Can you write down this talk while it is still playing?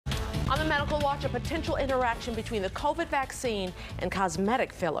On a medical watch, a potential interaction between the COVID vaccine and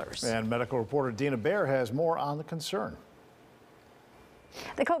cosmetic fillers. And medical reporter Dina Baer has more on the concern.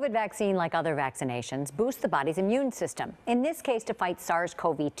 The COVID vaccine, like other vaccinations, boosts the body's immune system, in this case to fight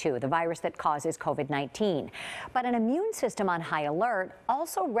SARS-CoV-2, the virus that causes COVID-19. But an immune system on high alert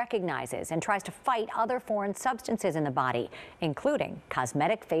also recognizes and tries to fight other foreign substances in the body, including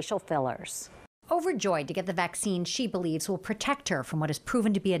cosmetic facial fillers. Overjoyed to get the vaccine she believes will protect her from what has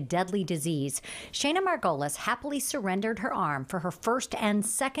proven to be a deadly disease, Shayna Margolis happily surrendered her arm for her first and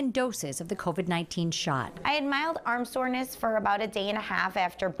second doses of the COVID-19 shot. I had mild arm soreness for about a day and a half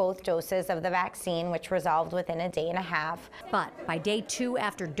after both doses of the vaccine, which resolved within a day and a half. But by day 2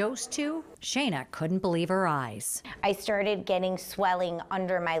 after dose 2, Shayna couldn't believe her eyes. I started getting swelling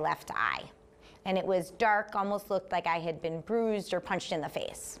under my left eye. And it was dark, almost looked like I had been bruised or punched in the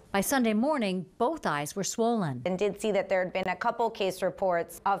face. By Sunday morning, both eyes were swollen. And did see that there had been a couple case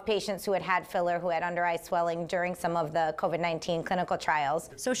reports of patients who had had filler who had under eye swelling during some of the COVID-19 clinical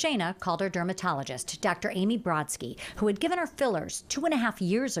trials. So Shayna called her dermatologist, Dr. Amy Brodsky, who had given her fillers 2.5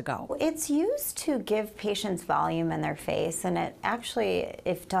 years ago. It's used to give patients volume in their face, and it actually,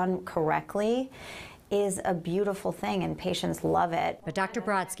 if done correctly, is a beautiful thing, and patients love it. But Dr.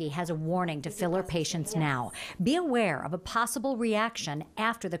 Brodsky has a warning to filler patients now. Be aware of a possible reaction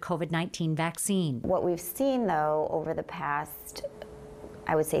after the COVID-19 vaccine. What we've seen, though, over the past,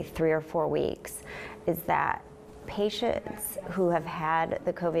 I would say 3 or 4 weeks, is that patients who have had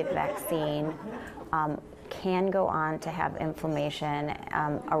the COVID vaccine can go on to have inflammation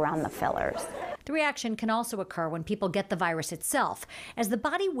around the fillers. The reaction can also occur when people get the virus itself. As the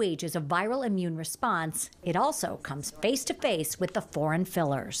body wages a viral immune response, it also comes face to face with the foreign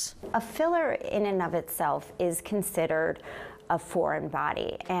fillers. A filler in and of itself is considered a foreign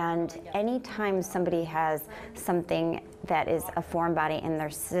body, and anytime somebody has something that is a foreign body in their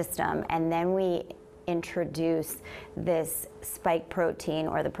system, and then we introduce this spike protein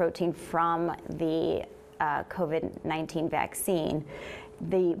or the protein from the COVID-19 vaccine,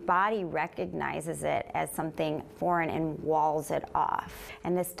 the body recognizes it as something foreign and walls it off.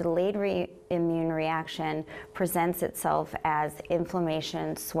 And this delayed immune reaction presents itself as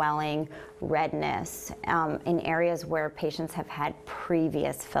inflammation, swelling, redness in areas where patients have had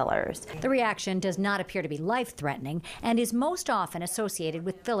previous fillers. The reaction does not appear to be life-threatening and is most often associated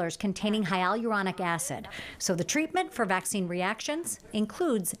with fillers containing hyaluronic acid. So the treatment for vaccine reactions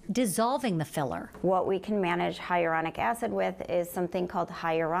includes dissolving the filler. What we can manage hyaluronic acid with is something called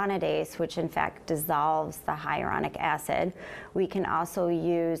hyaluronidase, which in fact dissolves the hyaluronic acid. We can also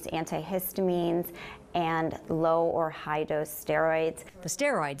use antihistamines and low or high dose steroids. The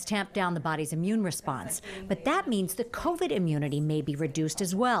steroids tamp down the body's immune response, but that means the COVID immunity may be reduced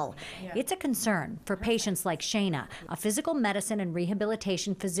as well. It's a concern for patients like Shayna, a physical medicine and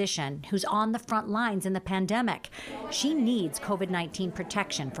rehabilitation physician who's on the front lines in the pandemic. She needs COVID-19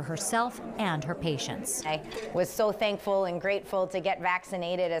 protection for herself and her patients. I was so thankful and grateful to get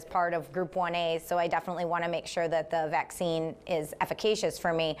vaccinated as part of Group 1A, so I definitely want to make sure that the vaccine is efficacious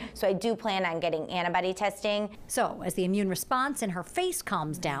for me. So I do plan on getting antibody testing. So, as the immune response in her face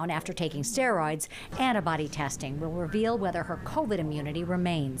calms down after taking steroids, antibody testing will reveal whether her COVID immunity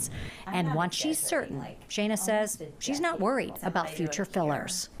remains. And once she's certain, Shayna says she's not worried about future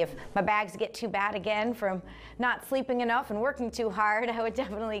fillers. If my bags get too bad again from not sleeping enough and working too hard, I would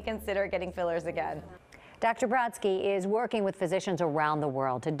definitely consider getting fillers again. Dr. Brodsky is working with physicians around the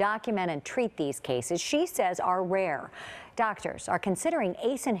world to document and treat these cases she says are rare. Doctors are considering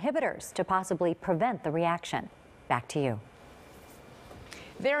ACE inhibitors to possibly prevent the reaction. Back to you.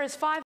 There is 5